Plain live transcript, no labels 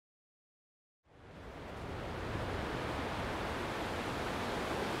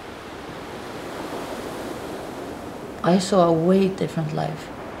I saw a way different life.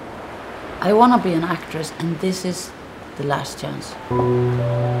 I want to be an actress, and this is the last chance.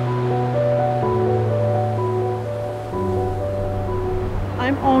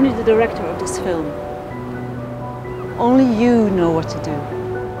 I'm only the director of this film. Only you know what to do.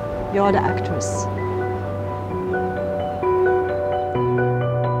 You're the actress.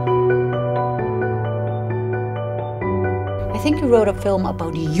 I think you wrote a film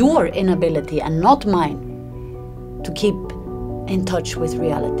about your inability and not mine to keep in touch with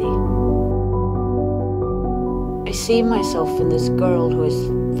reality. I see myself in this girl who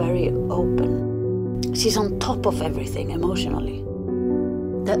is very open. She's on top of everything emotionally.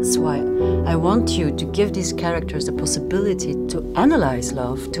 That's why I want you to give these characters the possibility to analyze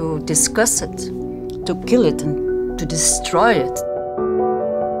love, to discuss it, to kill it and to destroy it.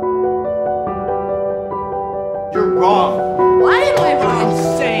 You're wrong. Why am I wrong? You're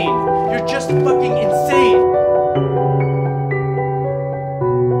insane. You're just fucking insane.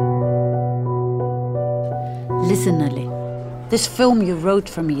 Listen, Nelly. This film you wrote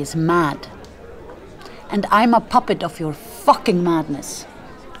for me is mad. And I'm a puppet of your fucking madness.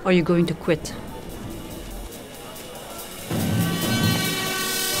 Are you going to quit?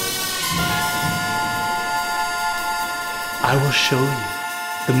 I will show you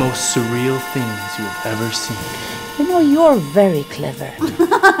the most surreal things you have ever seen. You know, you're very clever.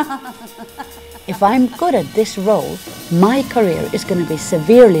 If I'm good at this role, my career is going to be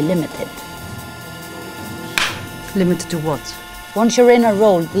severely limited. Limited to what? Once you're in a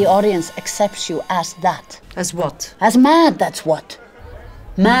role, the audience accepts you as that. As what? As mad, that's what.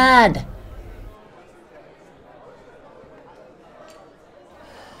 Mad.